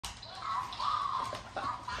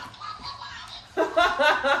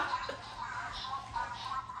Welcome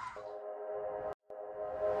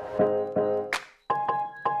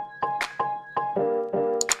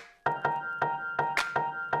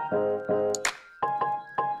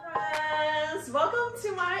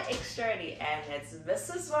to my journey, and it's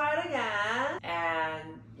Mrs. White again.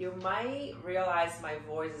 And you might realize my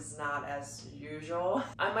voice is not as usual.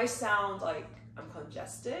 I might sound like I'm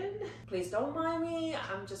congested. Please don't mind me.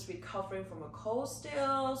 I'm just recovering from a cold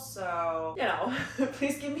still, so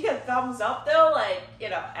please give me a thumbs up though,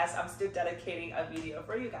 as I'm still dedicating a video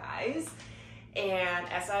for you guys. And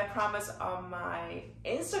as I promised on my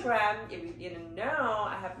Instagram, if you didn't know,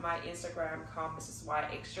 I have my Instagram called Mrs.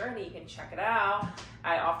 White Journey. You can check it out.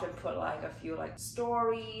 I often put a few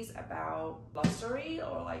stories about luxury,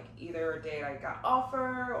 or either a day I got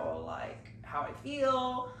offer, or how I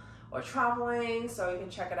feel, or traveling. So you can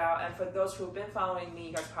check it out. And for those who've been following me,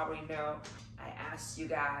 you guys probably know I asked you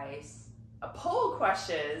guys a poll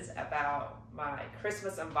questions about my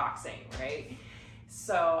Christmas unboxing, right?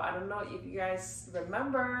 So I don't know if you guys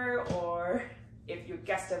remember or if you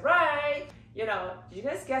guessed it right. Did you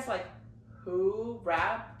guys guess who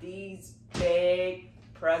wrapped these big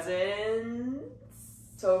presents?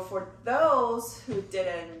 So for those who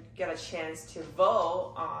didn't get a chance to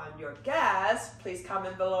vote on your guess, please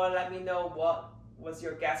comment below and let me know what was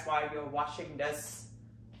your guess while you're watching this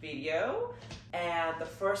video. And the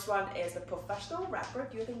first one is the professional wrapper.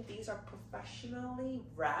 Do you think these are professionally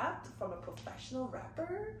wrapped from a professional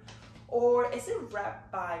wrapper? Or is it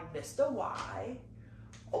wrapped by Mr. Y?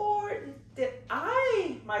 Or did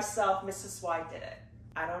I myself, Mrs. Y, did it?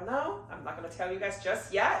 I don't know. I'm not gonna tell you guys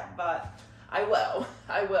just yet, but I will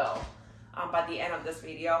by the end of this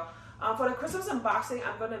video. For the Christmas unboxing,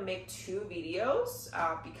 I'm gonna make 2 videos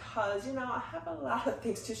because I have a lot of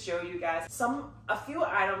things to show you guys. A few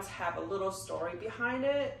items have a little story behind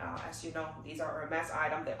it. As you know, these are Hermes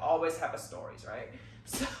items. They always have a stories, right?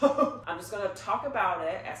 So I'm just gonna talk about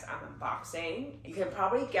it as I'm unboxing. You can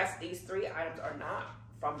probably guess these 3 items are not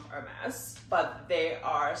from Hermes, but they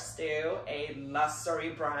are still a luxury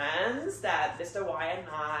brands that Mr. Y and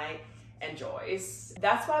I enjoys.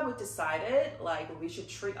 That's why we decided we should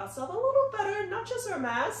treat ourselves a little better, not just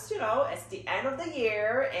Hermes. It's the end of the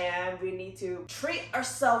year and we need to treat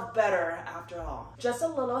ourselves better after all. Just a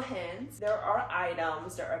little hint, there are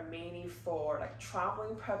items that are mainly for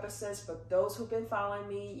traveling purposes. For those who've been following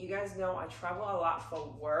me, you guys know I travel a lot for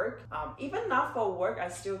work. Even not for work, I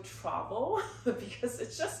still travel because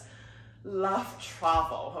it's just love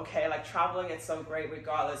travel, okay? Traveling is so great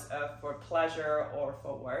regardless of for pleasure or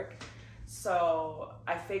for work. So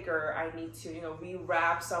I figure I need to,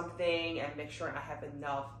 rewrap something and make sure I have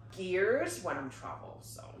enough gears when I'm travel.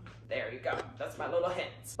 So there you go. That's my little hint.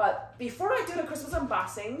 But before I do the Christmas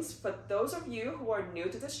unboxings, for those of you who are new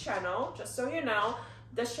to this channel, just so you know,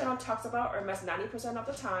 this channel talks about Hermes 90% of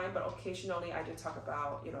the time, but occasionally I do talk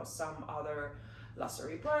about, some other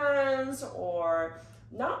luxury brands, or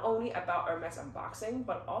not only about Hermes unboxing,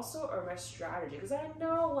 but also Hermes strategy. Because I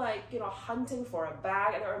know hunting for a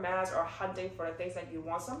bag at Hermes or hunting for the things that you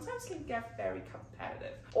want sometimes can get very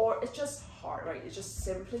competitive. Or it's just hard, right? It's just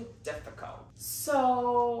simply difficult.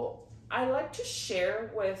 So I like to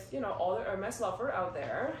share with, all the Hermes lover out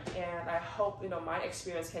there. And I hope, my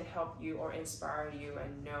experience can help you or inspire you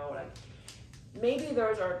and know maybe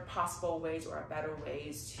those are possible ways or better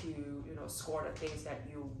ways to, score the things that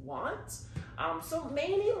you want. So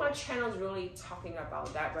mainly my channel is really talking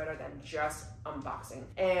about that rather than just unboxing.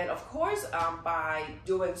 And of course, by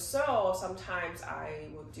doing so, sometimes I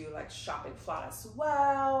will do shopping vlog as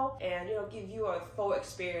well, and give you a full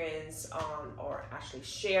experience on, or actually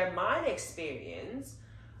share my experience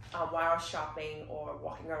while shopping or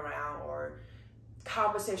walking around, or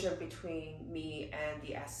conversation between me and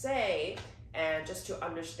the SA, and just to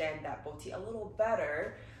understand that boutique a little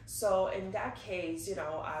better. So in that case,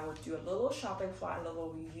 I would do a little shopping vlog, a little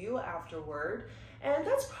review afterward. And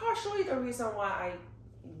that's partially the reason why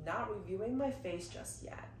I'm not reviewing my face just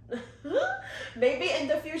yet. Maybe in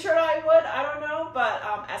the future I would, I don't know. But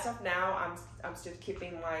as of now, I'm still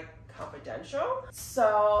keeping my confidential.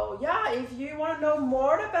 So yeah, if you want to know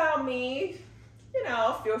more about me,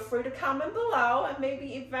 feel free to comment below, and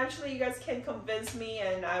maybe eventually you guys can convince me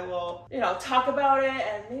and I will, talk about it,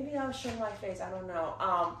 and maybe I'll show my face, I don't know.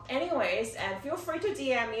 Anyways, and feel free to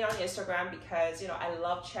DM me on Instagram because, I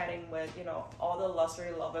love chatting with, all the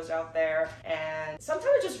luxury lovers out there. And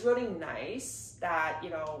sometimes it's just really nice that,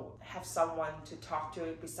 have someone to talk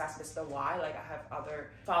to besides Mr. Y. I have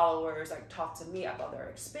other followers talk to me about their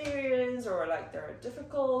experience, or their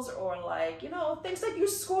difficulties, or things that you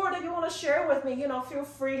score that you want to share with me. you know, feel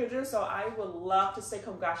free to do so. I would love to say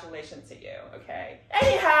congratulations to you, okay?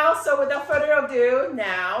 Anyhow, so without further ado,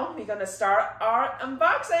 now we're gonna start our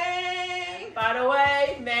unboxing. By the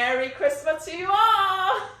way, Merry Christmas to you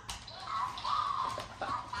all.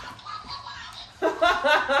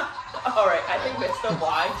 Alright, I think Mr.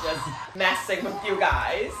 Y just messing with you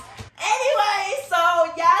guys. Anyway,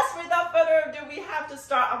 so yes, without further ado, we have to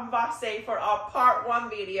start unboxing for our part 1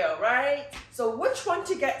 video, right? So which one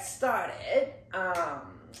to get started?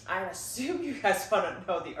 I assume you guys want to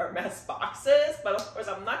know the Hermes boxes, but of course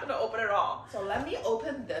I'm not going to open it all. So let me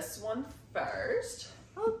open this one first.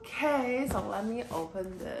 Okay, so let me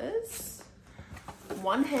open this.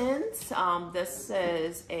 One hint, this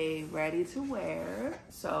is a ready to wear.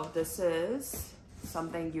 So this is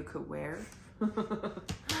something you could wear.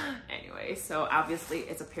 Anyway, so obviously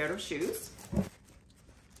it's a pair of shoes.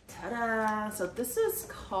 Ta-da! So this is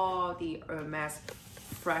called the Hermes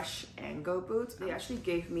Fresh Angle Boots. They actually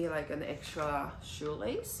gave me like an extra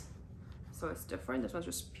shoelace. So it's different. This one's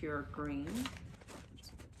just pure green.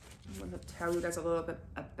 I'm gonna tell you guys a little bit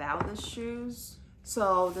about the shoes.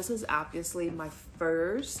 So this is obviously my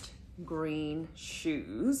first green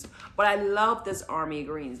shoes, but I love this army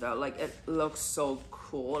greens though. Like it looks so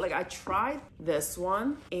cool. Like I tried this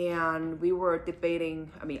one and we were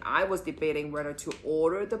debating, I was debating whether to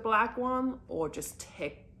order the black one or just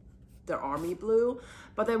take the army blue.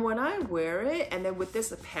 But then when I wear it and then with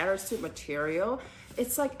this parachute material,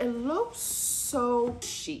 it's like it looks so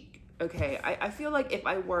chic. Okay, I feel like if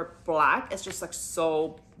I wear black, it's just like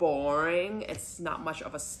so boring. It's not much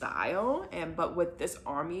of a style. But with this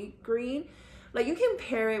army green, like you can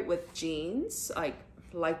pair it with jeans, like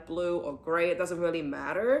light blue or gray, it doesn't really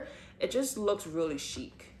matter. It just looks really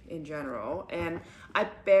chic in general. And I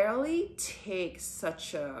barely take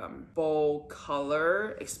such a bold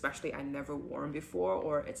color, especially I never worn before,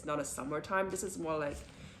 or it's not a summertime. This is more like,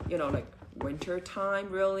 you know, like winter time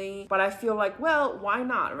really. But I feel like, well, why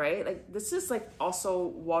not, right? Like this is like also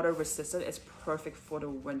water resistant. It's perfect for the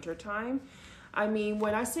winter time.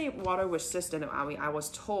 When I say water resistant, I was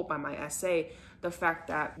told by my SA the fact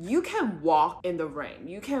that you can walk in the rain,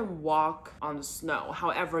 you can walk on the snow.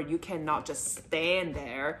 However, you cannot just stand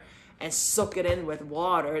there and soak it in with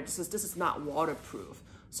water. This is not waterproof.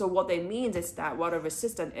 So what they mean is that water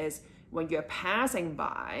resistant is when you're passing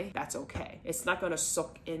by, that's okay. It's not gonna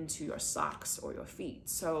soak into your socks or your feet.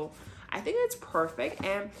 So I think it's perfect.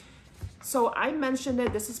 And so I mentioned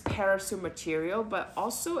that this is parachute material, but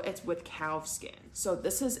also it's with calf skin. So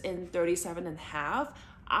this is in 37.5.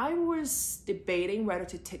 I was debating whether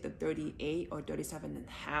to take the 38 or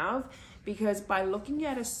 37.5 because by looking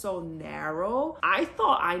at it so narrow, I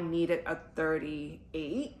thought I needed a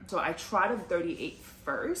 38. So I tried a 38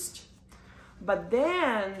 first, but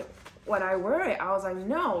then when I wear it, I was like,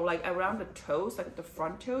 no, like around the toes, like the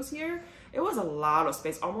front toes here, it was a lot of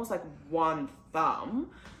space, almost like one thumb.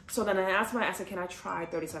 So then I asked I said, can I try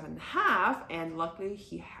 37.5? And luckily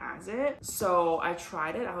he has it. So I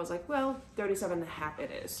tried it. I was like, well, 37.5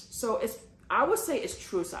 it is. So I would say it's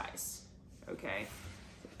true size, okay?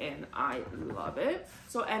 And I love it.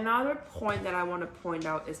 So another point that I want to point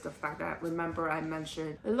out is the fact that, remember I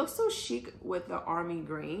mentioned, it looks so chic with the army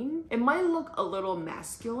green. It might look a little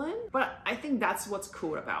masculine, but I think that's what's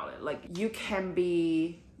cool about it. Like you can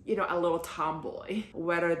be, you know, a little tomboy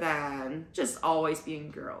rather than just always being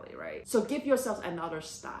girly, right? So give yourself another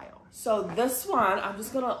style. So this one, I'm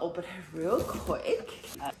just gonna open it real quick.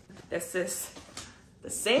 This is the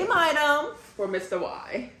same item for Mr.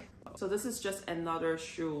 Y. So this is just another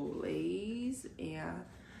shoelace and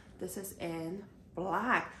this is in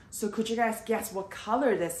black. So could you guys guess what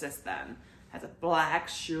color this is then? Has a black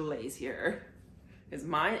shoelace here. Because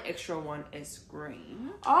my extra one is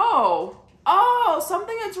green. Oh,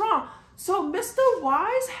 something is wrong. So Mr.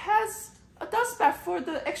 Wise has a dust bag for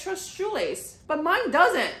the extra shoelace, but mine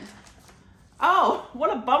doesn't. Oh, what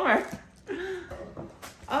a bummer.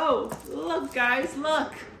 Oh, look guys,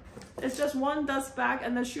 look. It's just one dust bag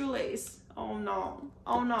and a shoelace. Oh no,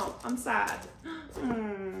 I'm sad.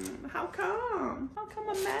 How come? How come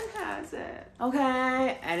a man has it?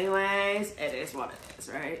 Okay, anyways, it is what it is,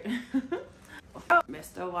 right?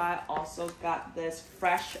 Mr. Y also got this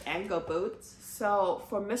fresh ankle boots. So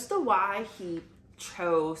for Mr. Y, he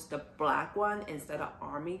chose the black one instead of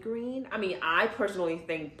army green. I personally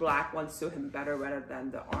think black ones suit him better rather than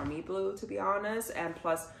the army blue, to be honest. And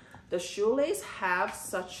plus, the shoelace have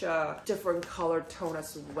such a different color tone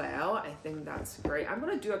as well. I think that's great. I'm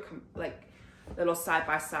gonna do a little side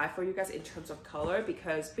by side for you guys in terms of color,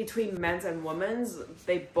 because between men's and women's,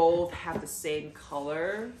 they both have the same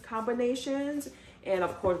color combinations, and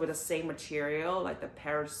of course with the same material, like the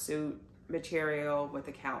parachute material with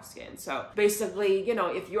the cow skin. So basically, you know,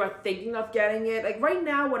 if you are thinking of getting it, like right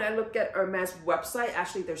now when I look at Hermes website,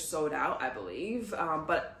 actually they're sold out, I believe.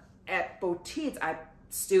 But at boutiques, I've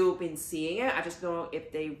still been seeing it. I just don't know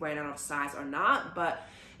if they ran out of size or not. But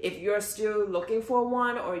if you're still looking for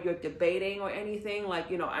one or you're debating or anything, like,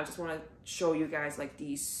 you know, I just want to show you guys like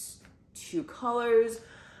these two colors.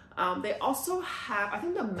 They also have, I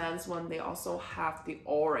think the men's one, they also have the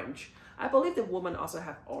orange. I believe the woman also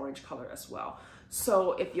have orange color as well.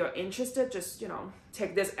 So if you're interested, just, you know,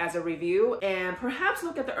 take this as a review and perhaps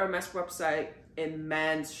look at the Hermes website in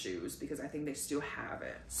men's shoes because I think they still have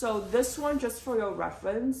it. So this one, just for your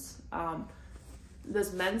reference,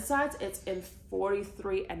 this men's size, it's in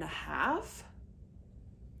 43.5.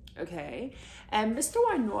 Okay, and Mr.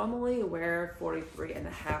 Y normally wear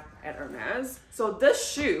 43.5 at Hermes. So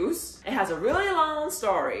this shoes, it has a really long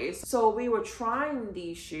story. So we were trying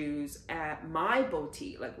these shoes at my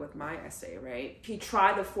boutique, like with my SA, right? He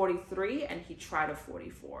tried the 43 and he tried a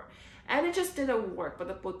 44. And it just didn't work, but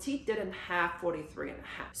the boutique didn't have 43.5.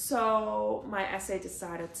 So my SA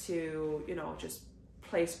decided to, you know, just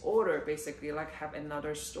place order, basically like have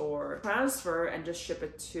another store transfer and just ship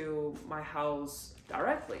it to my house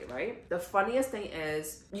directly, right? The funniest thing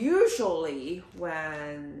is usually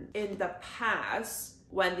when in the past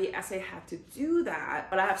when the SA had to do that,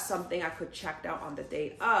 but I have something I could check out on the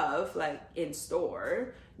day of, like in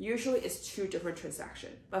store, usually it's 2 different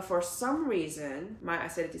transactions. But for some reason, my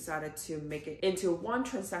SA decided to make it into 1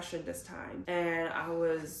 transaction this time, and I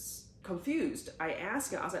was confused. I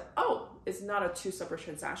asked him, I was like, oh, it's not a 2 separate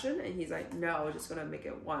transaction? And he's like, no, we're just gonna make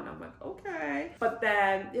it 1. I'm like, okay. But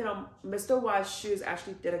then, you know, Mr. Y's shoes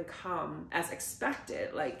actually didn't come as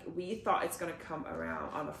expected. Like we thought it's gonna come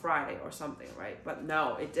around on a Friday or something, right? But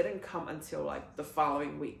no, it didn't come until like the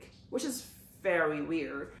following week, which is very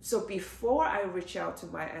weird. So before I reach out to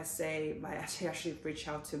my SA actually reached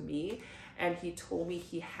out to me, and he told me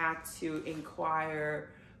he had to inquire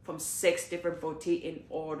from 6 different boutiques in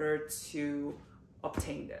order to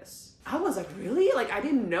obtain this. I was like, really? Like, I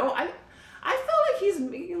didn't know. I felt like he's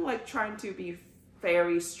making, like, trying to be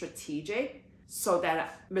very strategic so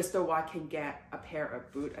that Mr. Y can get a pair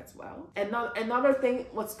of boots as well. And another thing,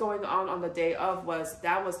 what's going on the day of was,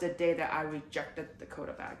 that was the day that I rejected the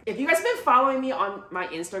Quota bag. If you guys have been following me on my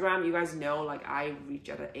Instagram, you guys know, like, I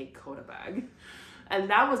rejected a Quota bag. And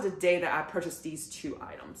that was the day that I purchased these 2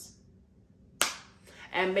 items.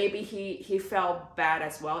 And maybe he felt bad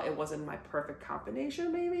as well. It wasn't my perfect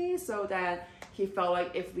combination, maybe. So that he felt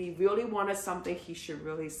like if we really wanted something, he should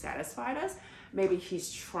really satisfy us. Maybe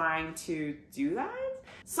he's trying to do that.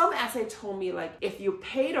 Some SA told me, like, if you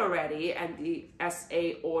paid already and the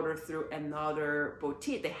SA ordered through another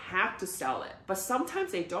boutique, they have to sell it. But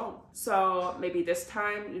sometimes they don't. So maybe this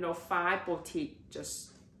time, you know, 5 boutiques just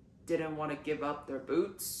didn't want to give up their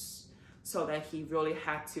boots. So that he really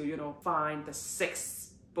had to, you know, find the 6th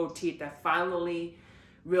boutique that finally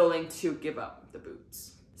willing to give up the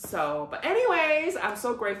boots. So, but anyways, I'm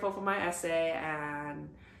so grateful for my SA, and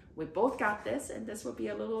we both got this, and this will be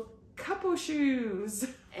a little couple shoes.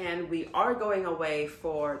 And we are going away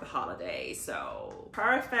for the holiday, so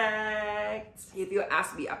perfect. If you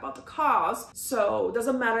ask me about the cost, so it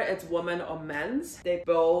doesn't matter if it's women or men's, they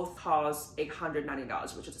both cost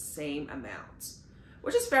 $890, which is the same amount,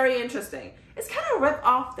 which is very interesting. It's kind of rip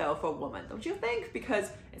off though for women, don't you think? Because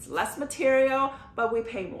it's less material, but we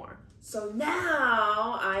pay more. So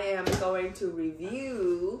now I am going to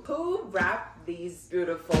review who wrapped these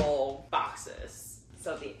beautiful boxes.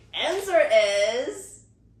 So the answer is,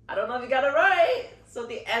 I don't know if you got it right. So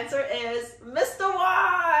the answer is Mr.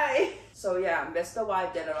 Y. So yeah, Mr. Y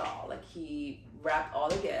did it all. Like he wrapped all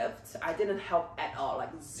the gifts. I didn't help at all,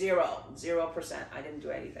 like 0%. I didn't do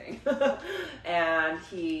anything. And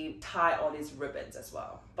he tied all these ribbons as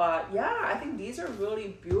well. But yeah, I think these are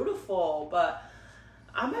really beautiful. But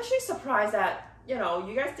I'm actually surprised that, you know,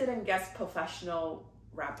 you guys didn't guess professional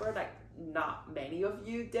wrapper. Like not many of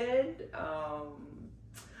you did.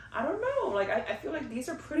 I don't know, like I feel like these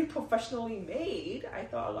are pretty professionally made. I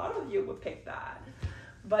thought a lot of you would pick that.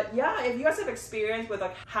 But yeah, if you guys have experience with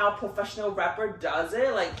like how professional wrapper does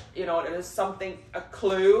it, like, you know, there's something, a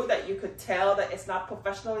clue that you could tell that it's not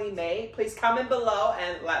professionally made, please comment below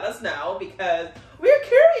and let us know, because we're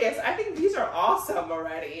curious. I think these are awesome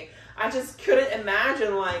already. I just couldn't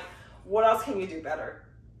imagine, like, what else can you do better?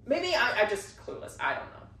 Maybe I just clueless, I don't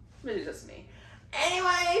know. Maybe it's just me.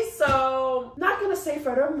 Anyway, so not gonna say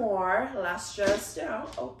furthermore. Let's just, you know,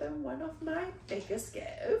 open one of my biggest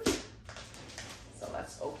gifts. So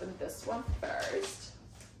let's open this one first.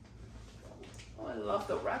 Oh, I love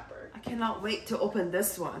the wrapper. I cannot wait to open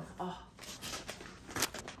this one. Oh.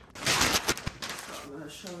 I'm gonna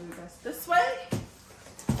show you guys this way.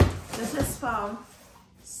 This is from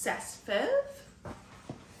Sesfiv,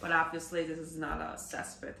 but obviously this is not a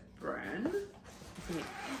Sesfiv brand. Can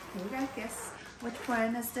you guys guess which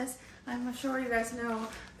brand is this? I'm sure you guys know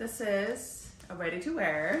this is a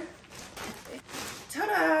ready-to-wear.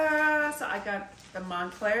 Ta-da! So I got the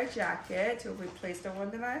Montclair jacket to replace the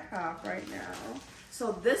one that I have right now.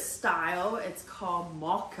 So this style, it's called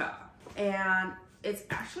mocha, and it's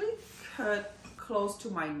actually cut close to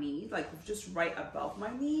my knee, like just right above my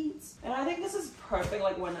knees. And I think this is perfect,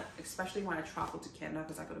 like especially when I travel to Canada,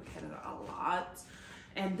 because I go to Canada a lot.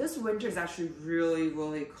 And this winter is actually really,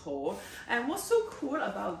 really cold. And what's so cool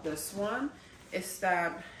about this one is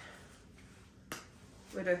that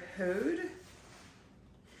with a hood,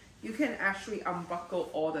 you can actually unbuckle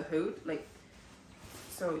all the hood, like,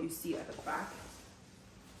 so you see at the back,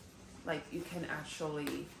 like you can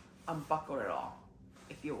actually unbuckle it all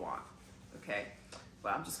if you want, okay?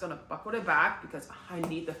 But I'm just gonna buckle it back because I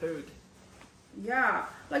need the hood. Yeah,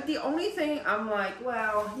 like the only thing I'm like,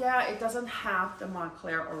 well, yeah, it doesn't have the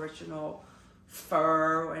Montclair original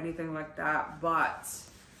fur or anything like that, but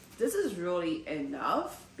this is really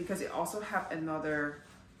enough because it also have another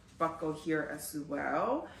buckle here as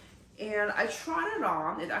well. And I tried it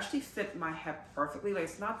on, it actually fit my head perfectly. Like,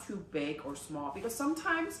 it's not too big or small, because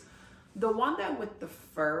sometimes the one that with the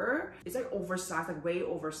fur is like oversized, like way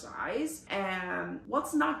oversized. And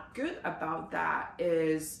what's not good about that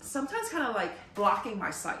is sometimes kind of like blocking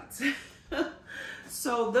my sights.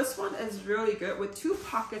 So this one is really good with 2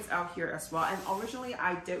 pockets out here as well. And originally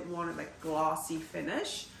I did want a like glossy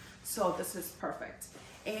finish, so this is perfect.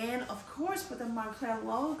 And of course with the Montclair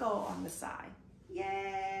logo on the side.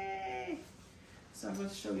 Yay! So I'm going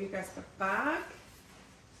to show you guys the back.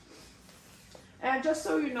 And just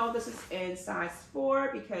so you know, this is in size 4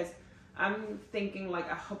 because I'm thinking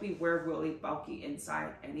like I hope you wear really bulky inside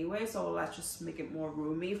anyway. So let's just make it more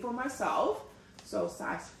roomy for myself. So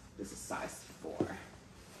this is size 4.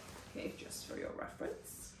 Okay, just for your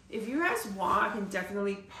reference. If you guys want, I can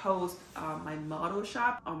definitely post my model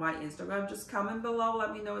shop on my Instagram. Just comment below,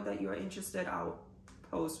 let me know that you're interested. I'll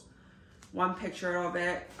post one picture of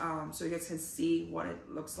it so you guys can see what it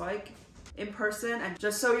looks like in person. And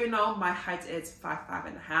just so you know, my height is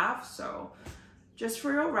 5'5.5", so just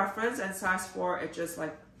for your reference. And size 4, it's just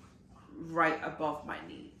like right above my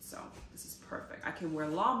knee, so this is perfect. I can wear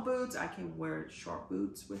long boots, I can wear short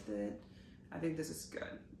boots with it. I think this is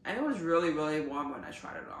good. And it was really, really warm when I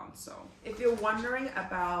tried it on. So if you're wondering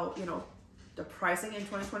about, you know, the pricing in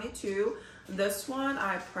 2022, this one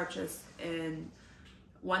I purchased in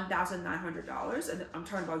 $1,900, and I'm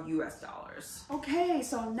talking about US dollars. Okay,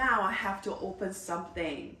 so now I have to open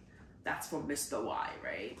something that's for Mr. Y,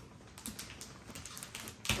 right?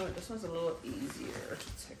 Oh, this one's a little easier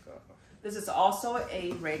to take off. This is also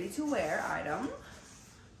a ready-to-wear item,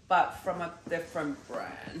 but from a different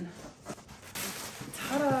brand.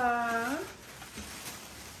 Ta-da!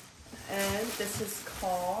 And this is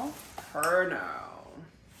called Hermes.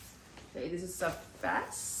 Okay, this is a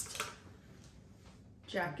vest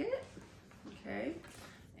jacket, okay?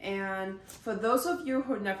 And for those of you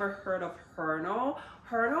who never heard of Hermes,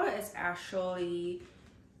 Hermes is actually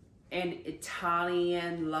an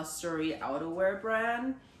Italian luxury outerwear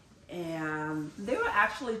brand, and they were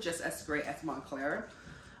actually just as great as Montclair.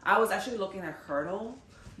 I was actually looking at Hermes,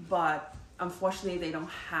 but unfortunately they don't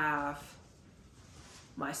have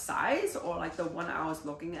my size, or like the one I was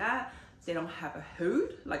looking at, they don't have a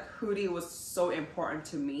hood. Like hoodie was so important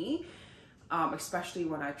to me. Especially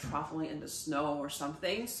when I'm traveling in the snow or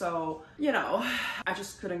something. So, you know, I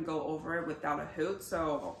just couldn't go over it without a hood.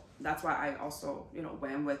 So that's why I also, you know,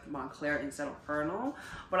 went with Montclair instead of Hermes.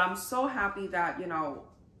 But I'm so happy that, you know,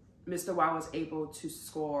 Mr. Y was able to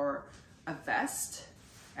score a vest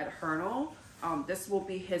at Hermes. This will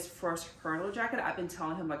be his first Hermes jacket. I've been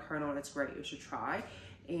telling him like, Hermes, it's great, you should try.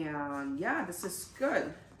 And yeah, this is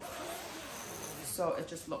good. So it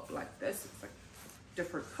just looked like this. It's like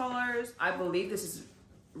different colors. I believe this is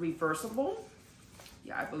reversible.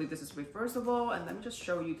 Yeah, I believe this is reversible. And let me just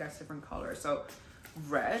show you guys different colors. So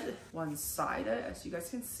red, one-sided, as you guys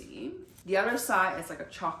can see. The other side is like a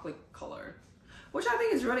chocolate color, which I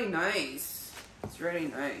think is really nice. It's really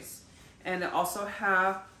nice. And it also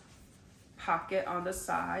have pocket on the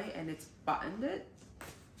side, and it's buttoned it.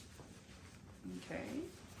 Okay.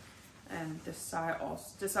 And this side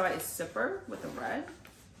is zipper with the red,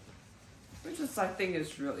 which is, I think,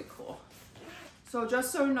 is really cool. So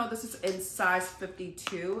just so you know, this is in size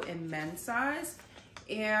 52 in men's size.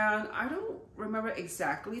 And I don't remember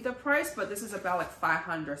exactly the price, but this is about like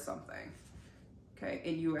 500 something. okay,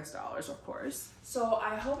 in US dollars, of course. So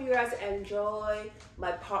I hope you guys enjoy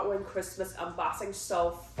my part 1 Christmas unboxing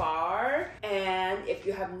so far. And if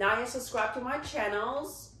you have not yet subscribed to my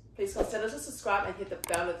channels, please consider to subscribe and hit the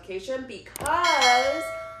bell notification, because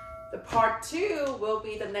the part 2 will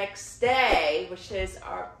be the next day, which is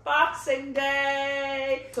our Boxing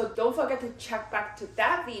Day. So don't forget to check back to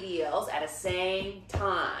that videos at the same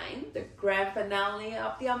time. The grand finale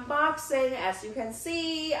of the unboxing. As you can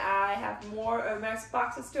see, I have more Hermes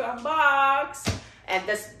boxes to unbox. And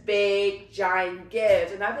this big giant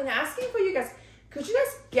gift. And I've been asking for you guys, could you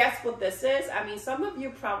guys guess what this is? I mean, some of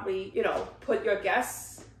you probably, you know, put your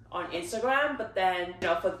guess on Instagram, but then, you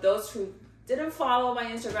know, for those who didn't follow my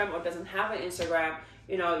Instagram or doesn't have an Instagram,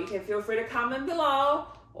 you know, you can feel free to comment below,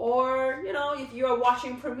 or, you know, if you are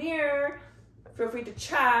watching Premiere, feel free to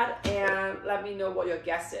chat and let me know what your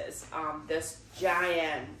guess is on this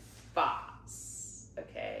giant box,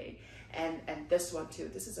 okay? And this one too,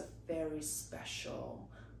 this is a very special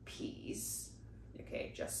piece,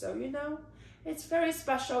 okay? Just so you know, it's very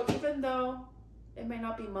special, even though it may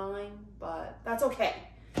not be mine, but that's okay.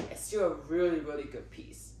 It's still a really, really good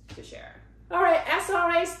piece to share. All right, as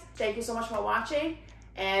always, thank you so much for watching,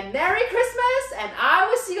 and Merry Christmas, and I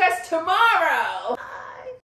will see you guys tomorrow.